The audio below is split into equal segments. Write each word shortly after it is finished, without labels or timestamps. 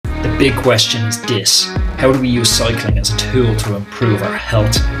big question is this: how do we use cycling as a tool to improve our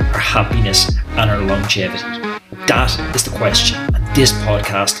health, our happiness and our longevity? That is the question, and this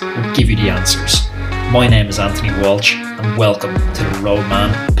podcast will give you the answers. My name is Anthony Walsh and welcome to the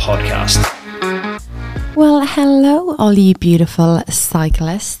Roadman Podcast. Well, hello all you beautiful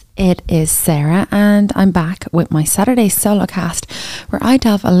cyclists. It is Sarah and I'm back with my Saturday solo cast where I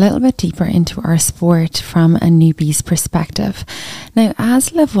delve a little bit deeper into our sport from a newbie's perspective. Now,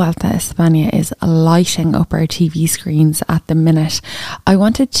 as La Vuelta España is lighting up our TV screens at the minute, I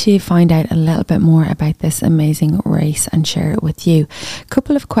wanted to find out a little bit more about this amazing race and share it with you. A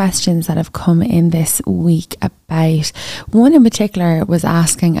couple of questions that have come in this week about, one in particular was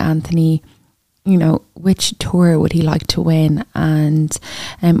asking Anthony, which tour would he like to win? And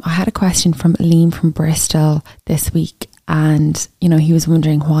I had a question from Liam from Bristol this week, and he was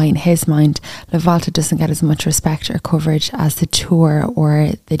wondering why in his mind La Vuelta doesn't get as much respect or coverage as the Tour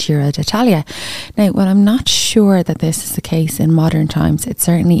or the Giro d'Italia. Now, while I'm not sure that this is the case in modern times, it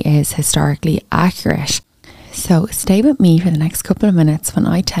certainly is historically accurate. So stay with me for the next couple of minutes when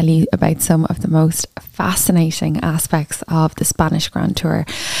I tell you about some of the most fascinating aspects of the Spanish Grand Tour,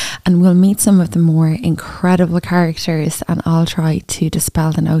 and we'll meet some of the more incredible characters, and I'll try to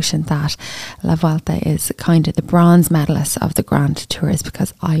dispel the notion that La Vuelta is kind of the bronze medalist of the Grand Tours,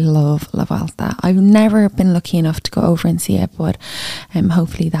 because I love La Vuelta. I've never been lucky enough to go over and see it, but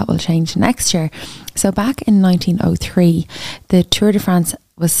hopefully that will change next year. So back in 1903, the Tour de France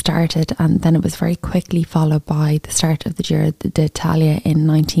was started, and then it was very quickly followed by the start of the Giro d'Italia in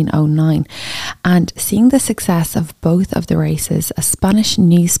 1909. And seeing the success of both of the races, a Spanish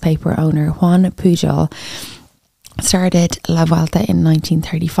newspaper owner, Juan Pujol, started La Vuelta in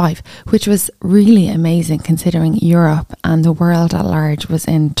 1935, which was really amazing considering Europe and the world at large was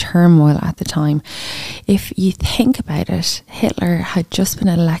in turmoil at the time. If you think about it, Hitler had just been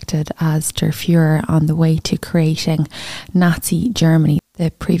elected as Der Fuhrer on the way to creating Nazi Germany the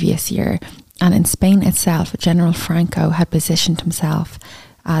previous year, and in Spain itself, General Franco had positioned himself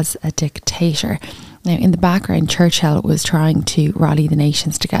as a dictator. Now, in the background, Churchill was trying to rally the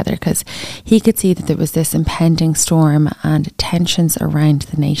nations together because he could see that there was this impending storm and tensions around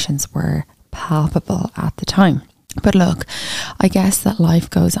the nations were palpable at the time. But look, I guess that life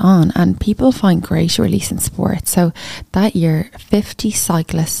goes on and people find great release in sport. So that year, 50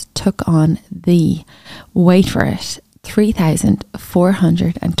 cyclists took on the, wait for it,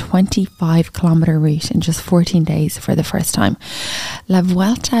 3,425 kilometre route in just 14 days for the first time. La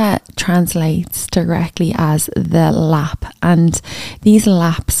Vuelta translates directly as the lap, and these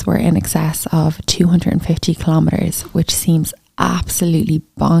laps were in excess of 250 kilometres, which seems absolutely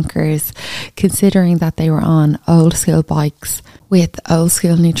bonkers considering that they were on old school bikes with old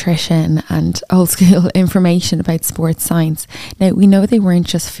school nutrition and old school information about sports science. Now, we know they weren't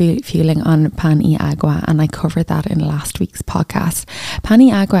just fueling on pan y agua, and I covered that in last week's podcast. Pan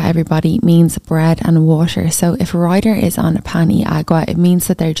y agua, everybody, means bread and water. So if a rider is on pan y agua, it means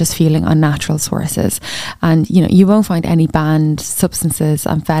that they're just fueling on natural sources, and you won't find any banned substances,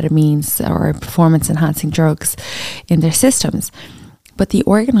 amphetamines or performance enhancing drugs in their systems. But the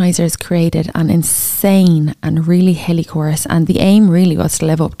organisers created an insane and really hilly course, and the aim really was to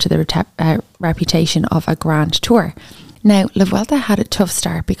live up to the reputation of a grand tour. Now, La Vuelta had a tough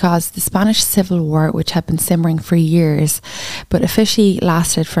start because the Spanish Civil War, which had been simmering for years, but officially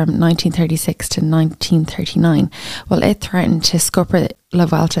lasted from 1936 to 1939, well, it threatened to scupper La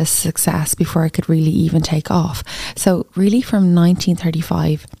Vuelta's success before it could really even take off. So really from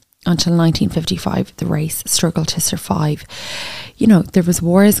 1935 until 1955, the race struggled to survive. There was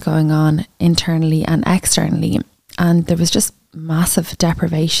wars going on internally and externally, and there was just massive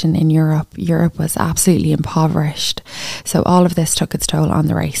deprivation in Europe. Europe was absolutely impoverished. So all of this took its toll on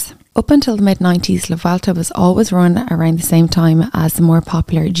the race. Up until the mid-90s, La Vuelta was always run around the same time as the more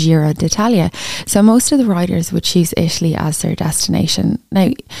popular Giro d'Italia. So most of the riders would choose Italy as their destination. Now,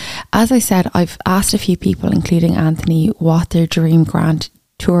 as I said, I've asked a few people, including Anthony, what their dream Grand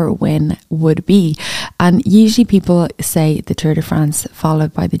Tour win would be, and usually people say the Tour de France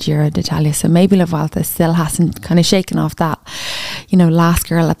followed by the Giro d'Italia. So maybe La Vuelta still hasn't kind of shaken off that last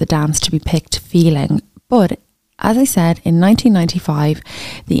girl at the dance to be picked feeling. But as I said, in 1995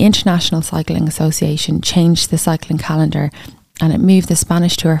 the International Cycling Association changed the cycling calendar and it moved the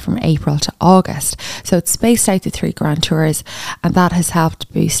Spanish Tour from April to August. So it's spaced out the 3 Grand Tours, and that has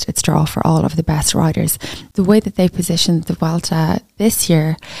helped boost its draw for all of the best riders. The way that they positioned the Vuelta this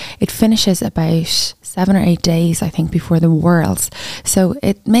year, it finishes about 7 or 8 days, I think, before the Worlds. So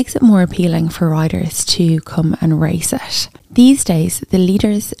it makes it more appealing for riders to come and race it. These days, the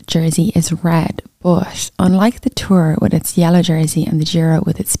leader's jersey is red, But unlike the Tour with its yellow jersey and the Giro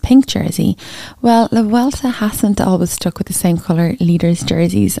with its pink jersey, well, La Vuelta hasn't always stuck with the same colour leaders'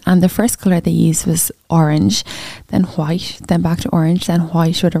 jerseys, and the first colour they used was orange, then white, then back to orange, then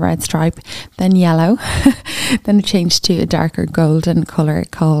white with a red stripe, then yellow, then it changed to a darker golden colour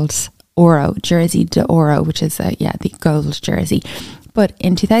called Oro, Jersey d'Oro, which is the gold jersey. But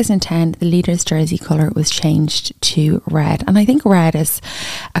in 2010, the leader's jersey colour was changed to red. And I think red is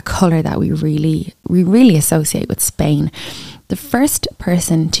a colour that we really associate with Spain. The first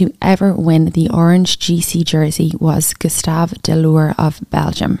person to ever win the orange GC jersey was Gustave Delors of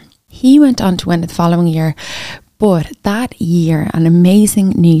Belgium. He went on to win it the following year. But that year, an amazing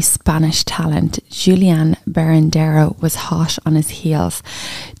new Spanish talent, Julian Berendero, was hot on his heels.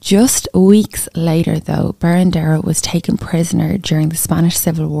 Just weeks later, though, Berendero was taken prisoner during the Spanish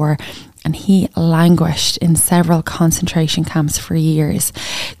Civil War, and he languished in several concentration camps for years.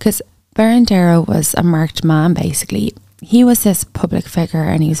 Because Berendero was a marked man, basically. He was this public figure,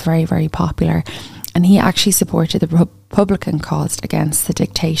 and he was very, very popular. And he actually supported the Republican cause against the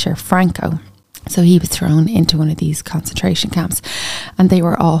dictator Franco. So he was thrown into one of these concentration camps, and they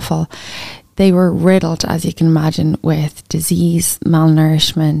were awful. They were riddled, as you can imagine, with disease,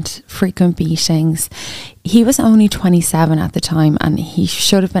 malnourishment, frequent beatings. He was only 27 at the time, and he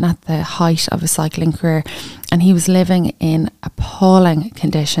should have been at the height of a cycling career, and he was living in appalling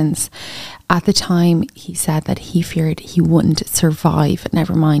conditions. At the time, he said that he feared he wouldn't survive,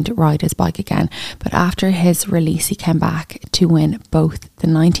 never mind ride his bike again. But after his release, he came back to win both the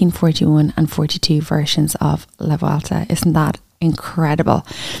 1941 and 42 versions of La Vuelta. Isn't that incredible?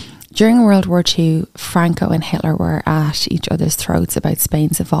 During World War II, Franco and Hitler were at each other's throats about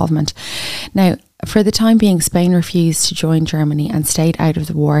Spain's involvement. Now, for the time being, Spain refused to join Germany and stayed out of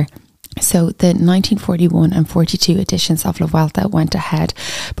the war. So the 1941 and 42 editions of La Vuelta went ahead,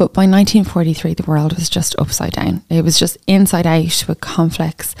 but by 1943 the world was just upside down. It was just inside out with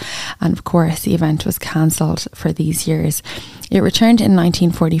conflicts, and of course the event was cancelled for these years. It returned in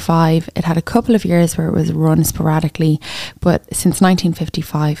 1945. It had a couple of years where it was run sporadically, but since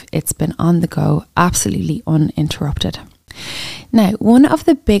 1955 it's been on the go, absolutely uninterrupted. Now, one of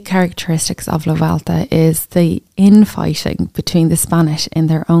the big characteristics of La Vuelta is the infighting between the Spanish in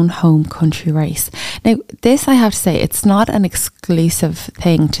their own home country race. Now, this I have to say, it's not an exclusive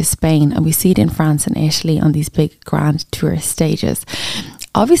thing to Spain, and we see it in France and Italy on these big grand tourist stages.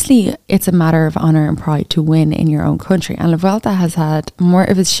 Obviously, it's a matter of honour and pride to win in your own country, and La Vuelta has had more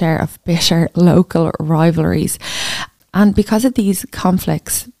of its share of bitter local rivalries. And because of these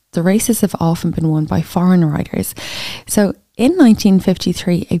conflicts, the races have often been won by foreign riders. So in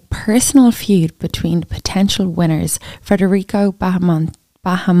 1953, a personal feud between potential winners Federico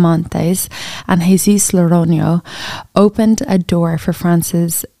Bahamontes and Jesus Loronio opened a door for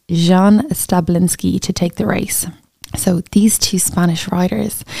France's Jean Stablinski to take the race. So these two Spanish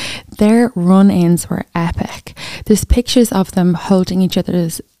riders, their run-ins were epic. There's pictures of them holding each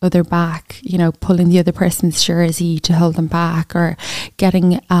other back, you know, pulling the other person's jersey to hold them back, or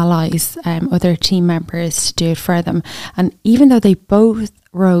getting allies, other team members to do it for them. And even though they both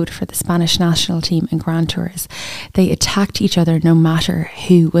rode for the Spanish national team in Grand Tours, they attacked each other no matter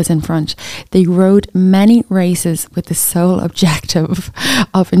who was in front. They rode many races with the sole objective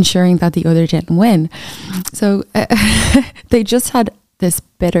of ensuring that the other didn't win. So they just had this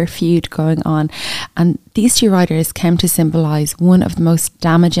bitter feud going on, and these two riders came to symbolise one of the most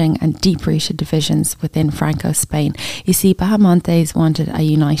damaging and deep-rooted divisions within Franco's Spain. You see, Bahamontes wanted a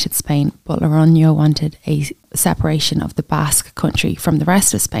united Spain, but Loronio wanted a separation of the Basque country from the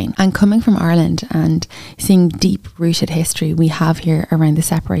rest of Spain. And coming from Ireland and seeing deep-rooted history we have here around the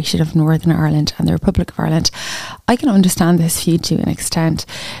separation of Northern Ireland and the Republic of Ireland, I can understand this feud to an extent,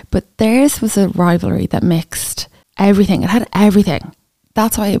 but theirs was a rivalry that mixed everything. It had everything.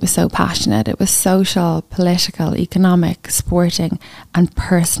 That's why it was so passionate. It was social, political, economic, sporting, and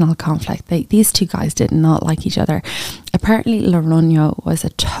personal conflict. These two guys did not like each other. Apparently, Loronio was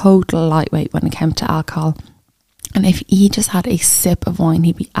a total lightweight when it came to alcohol. And if he just had a sip of wine,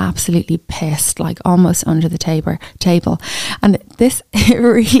 he'd be absolutely pissed, like almost under the table. And this, it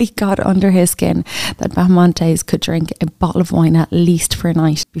really got under his skin that Bahamontes could drink a bottle of wine at least for a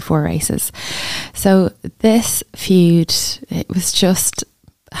night before races. So this feud, it was just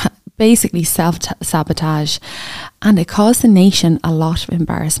basically self-sabotage. and it caused the nation a lot of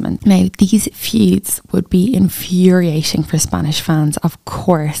embarrassment. Now, these feuds would be infuriating for Spanish fans, of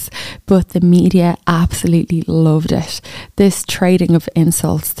course, but the media absolutely loved it. This trading of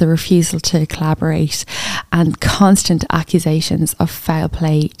insults, the refusal to collaborate, and constant accusations of foul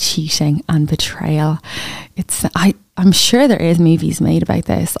play, cheating and betrayal. I'm sure there is movies made about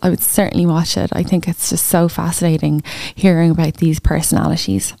this. I would certainly watch it. I think it's just so fascinating hearing about these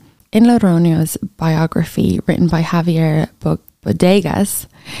personalities. In Logroño's biography written by Javier Bodegas,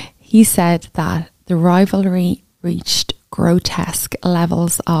 he said that the rivalry reached grotesque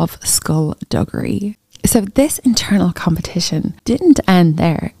levels of skullduggery. So this internal competition didn't end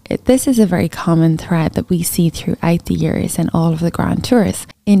there. This is a very common thread that we see throughout the years in all of the Grand Tours.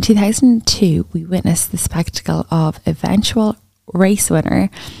 In 2002, we witnessed the spectacle of eventual race winner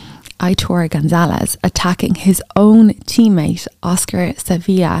Aitor Gonzalez attacking his own teammate Oscar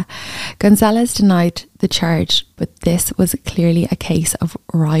Sevilla. Gonzalez denied the charge, but this was clearly a case of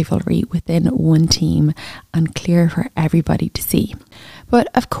rivalry within one team and clear for everybody to see. But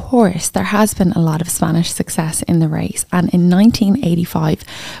of course, there has been a lot of Spanish success in the race, and in 1985,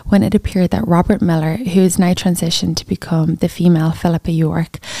 when it appeared that Robert Miller, who is now transitioned to become the female Philippa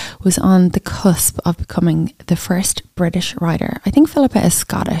York, was on the cusp of becoming the first British rider, I think Philippa is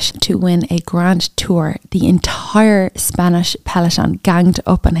Scottish, to win a Grand Tour, the entire Spanish peloton ganged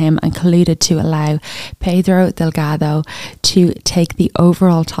up on him and colluded to allow Pedro Delgado to take the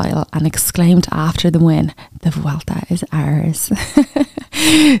overall title and exclaimed after the win, "The Vuelta is ours."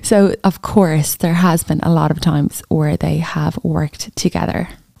 So, of course, there has been a lot of times where they have worked together.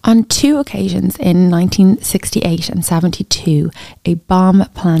 On two occasions in 1968 and 72, a bomb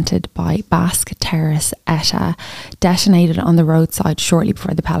planted by Basque terrorist ETA detonated on the roadside shortly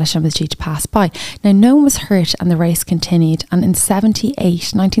before the peloton was due to pass by. Now, no one was hurt and the race continued, and in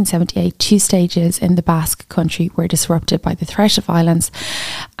 1978, two stages in the Basque country were disrupted by the threat of violence,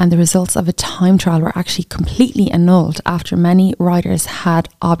 and the results of a time trial were actually completely annulled after many riders had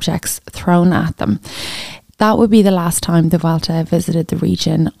objects thrown at them. That would be the last time the Vuelta visited the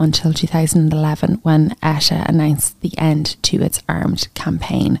region until 2011, when ETA announced the end to its armed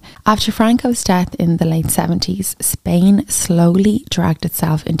campaign. After Franco's death in the late 70s, Spain slowly dragged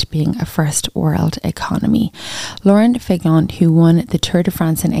itself into being a first world economy. Laurent Fignon, who won the Tour de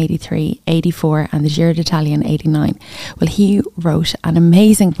France in 83, 84 and the Giro d'Italia in 89, well, he wrote an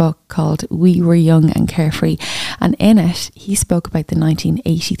amazing book called We Were Young and Carefree, and in it he spoke about the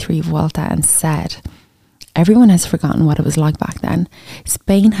 1983 Vuelta and said, "Everyone has forgotten what it was like back then.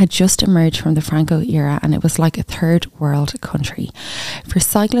 Spain had just emerged from the Franco era and it was like a third world country. For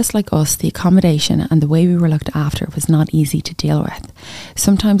cyclists like us, the accommodation and the way we were looked after was not easy to deal with.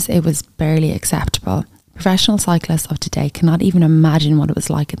 Sometimes it was barely acceptable. Professional cyclists of today cannot even imagine what it was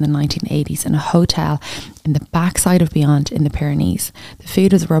like in the 1980s in a hotel in the backside of Beyond in the Pyrenees. The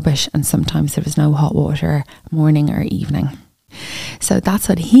food was rubbish and sometimes there was no hot water morning or evening." So that's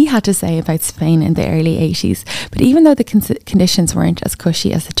what he had to say about Spain in the early 80s. But even though the conditions weren't as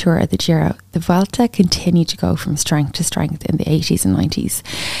cushy as the Tour or the Giro, the Vuelta continued to go from strength to strength in the 80s and 90s.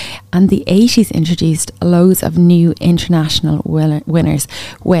 And the 80s introduced loads of new international winners,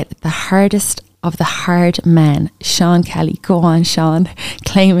 with the hardest of the hard men, Sean Kelly, go on Sean,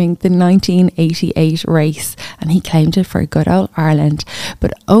 claiming the 1988 race, and he claimed it for good old Ireland.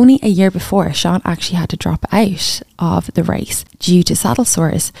 But only a year before, Sean actually had to drop out of the race due to saddle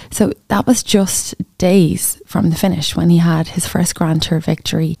sores. So that was just days from the finish when he had his first Grand Tour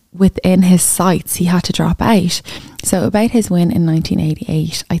victory within his sights. He had to drop out. So about his win in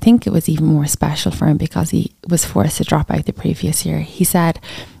 1988, I think it was even more special for him because he was forced to drop out the previous year. He said,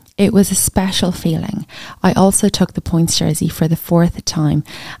 "It was a special feeling. I also took the points jersey for the fourth time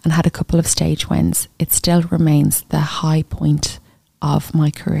and had a couple of stage wins. It still remains the high point of my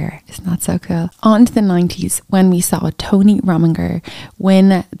career." Isn't that so cool? On to the 90s, when we saw Tony Rominger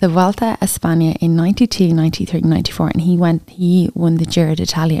win the Vuelta a España in 92, 93, 94, and he won the Giro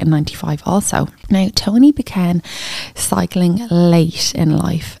d'Italia in 95 also. Now, Tony began cycling late in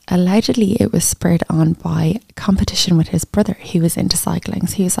life. Allegedly, it was spurred on by competition with his brother who was into cycling.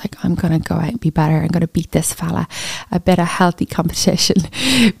 So he was like, "I'm going to go out and be better. I'm going to beat this fella." A bit of healthy competition.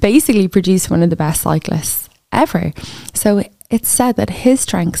 Basically produced one of the best cyclists ever. So it's said that his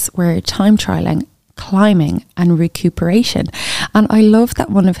strengths were time trialing, climbing and recuperation. And I love that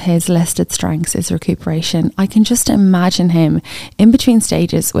one of his listed strengths is recuperation. I can just imagine him in between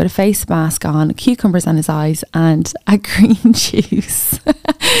stages with a face mask on, cucumbers on his eyes and a green juice.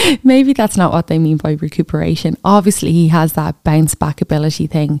 Maybe that's not what they mean by recuperation. Obviously he has that bounce back ability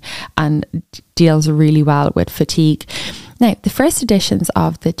thing and deals really well with fatigue. Now, the first editions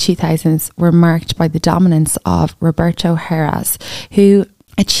of the 2000s were marked by the dominance of Roberto Heras, who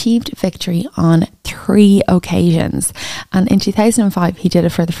achieved victory on 3 occasions, and in 2005 he did it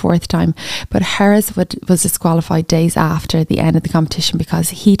for the 4th time, but Heras was disqualified days after the end of the competition because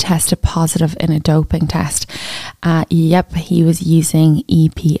he tested positive in a doping test. He was using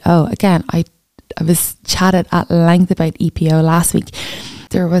EPO. Again, I was chatted at length about EPO last week.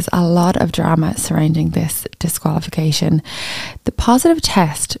 There was a lot of drama surrounding this disqualification. The positive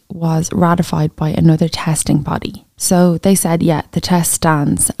test was ratified by another testing body. So they said, yeah, the test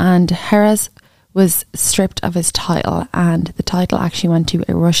stands. And Heras was stripped of his title, and the title actually went to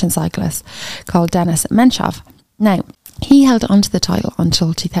a Russian cyclist called Denis Menshov. Now, he held onto the title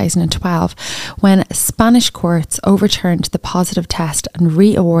until 2012 when Spanish courts overturned the positive test and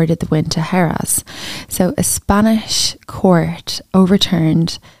re-awarded the win to Heras. So a Spanish court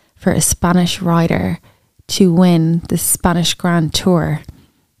overturned for a Spanish rider to win the Spanish Grand Tour.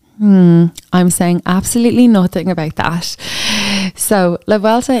 I'm saying absolutely nothing about that. So La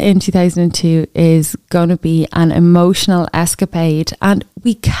Vuelta in 2002 is going to be an emotional escapade, and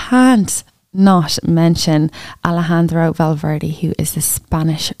we can't not mention Alejandro Valverde, who is the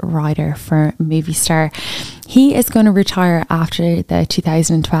Spanish rider for Movistar. He is going to retire after the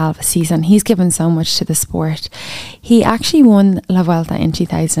 2012 season. He's given so much to the sport. He actually won La Vuelta in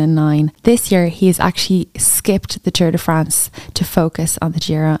 2009. This year, he has actually skipped the Tour de France to focus on the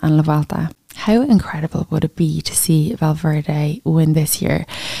Giro and La Vuelta. How incredible would it be to see Valverde win this year?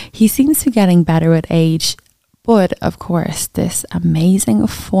 He seems to be getting better with age, but of course, this amazing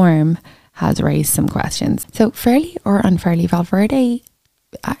form has raised some questions. So fairly or unfairly, Valverde,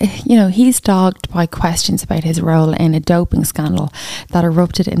 he's dogged by questions about his role in a doping scandal that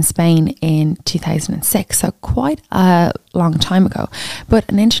erupted in Spain in 2006, so quite a long time ago.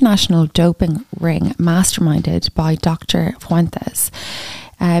 But an international doping ring masterminded by Dr. Fuentes,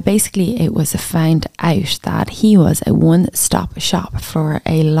 basically it was found out that he was a one-stop shop for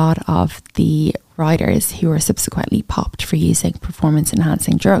a lot of the riders who were subsequently popped for using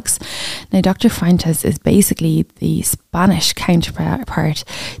performance-enhancing drugs. Now, Dr. Fuentes is basically the Spanish counterpart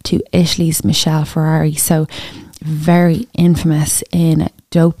to Italy's Michel Ferrari, so very infamous in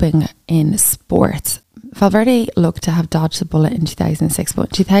doping in sports. Valverde looked to have dodged the bullet in 2006,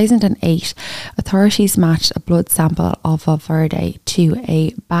 but in 2008, authorities matched a blood sample of Valverde to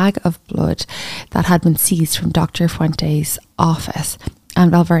a bag of blood that had been seized from Dr. Fuentes' office, and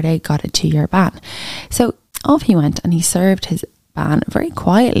Valverde got a 2-year ban. So off he went, and he served his ban very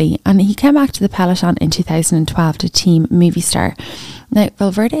quietly, and he came back to the peloton in 2012 to team Movistar. Now,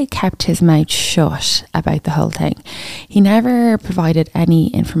 Valverde kept his mouth shut about the whole thing. He never provided any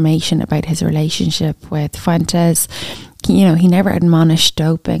information about his relationship with Fuentes. He never admonished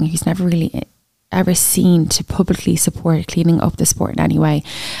doping. He's never really ever seen to publicly support cleaning up the sport in any way,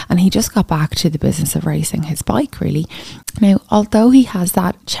 and he just got back to the business of racing his bike, really. Now, although he has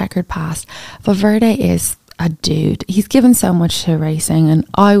that checkered past, Valverde is a dude. He's given so much to racing, and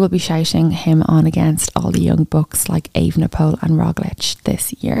I will be shouting him on against all the young bucks like Evenepoel and Roglic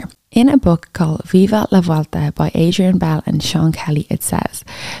this year. In a book called Viva la Vuelta by Adrian Bell and Sean Kelly, it says,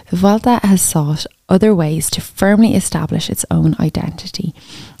 the Vuelta has sought other ways to firmly establish its own identity.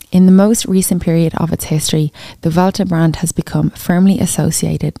 In the most recent period of its history, the Vuelta brand has become firmly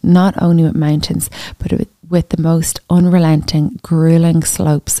associated not only with mountains, but with the most unrelenting, grueling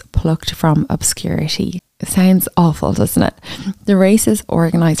slopes plucked from obscurity. It sounds awful, doesn't it? The race's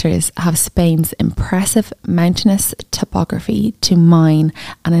organisers have Spain's impressive mountainous topography to mine,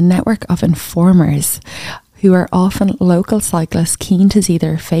 and a network of informers who are often local cyclists keen to see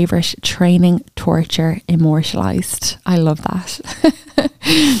their favourite training torture immortalised. I love that.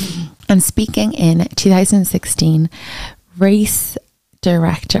 And speaking in 2016, race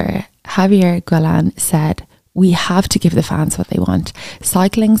director Javier Golan said, "We have to give the fans what they want.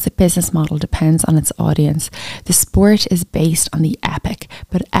 Cycling's business model depends on its audience. The sport is based on the epic,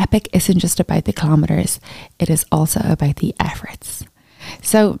 but epic isn't just about the kilometres, it is also about the efforts."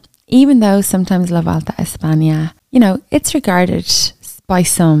 So even though sometimes La Vuelta a España, it's regarded by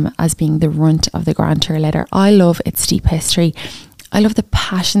some as being the runt of the Grand Tour later, I love its deep history. I love the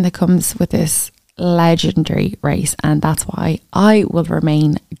passion that comes with this legendary race, and that's why I will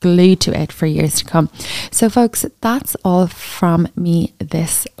remain glued to it for years to come. So folks, that's all from me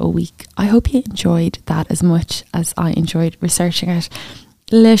this week. I hope you enjoyed that as much as I enjoyed researching it.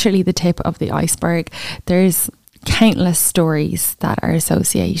 Literally the tip of the iceberg. There's countless stories that are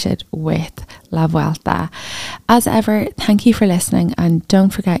associated with La Vuelta. As ever, thank you for listening, and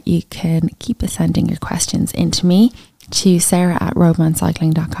don't forget you can keep sending your questions into me to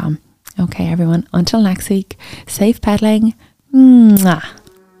sarah@roadmancycling.com. Okay, everyone, until next week, safe pedaling. Mwah.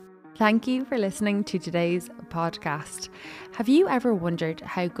 Thank you for listening to today's podcast. Have you ever wondered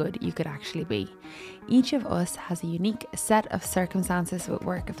how good you could actually be? Each of us has a unique set of circumstances with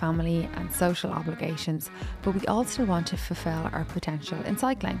work, family, and social obligations, but we all still want to fulfill our potential in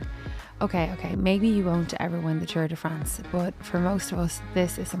cycling. Okay, maybe you won't ever win the Tour de France, but for most of us,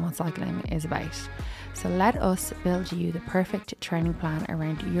 this isn't what cycling is about. So let us build you the perfect training plan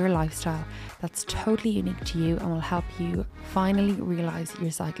around your lifestyle that's totally unique to you and will help you finally realise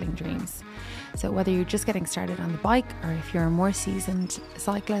your cycling dreams. So whether you're just getting started on the bike or if you're a more seasoned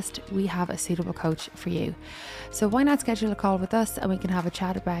cyclist, we have a suitable coach for you. So why not schedule a call with us and we can have a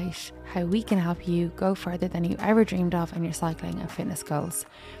chat about how we can help you go further than you ever dreamed of in your cycling and fitness goals.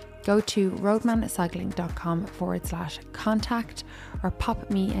 Go to roadmancycling.com/contact or pop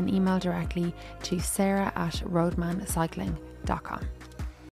me an email directly to sarah@roadmancycling.com.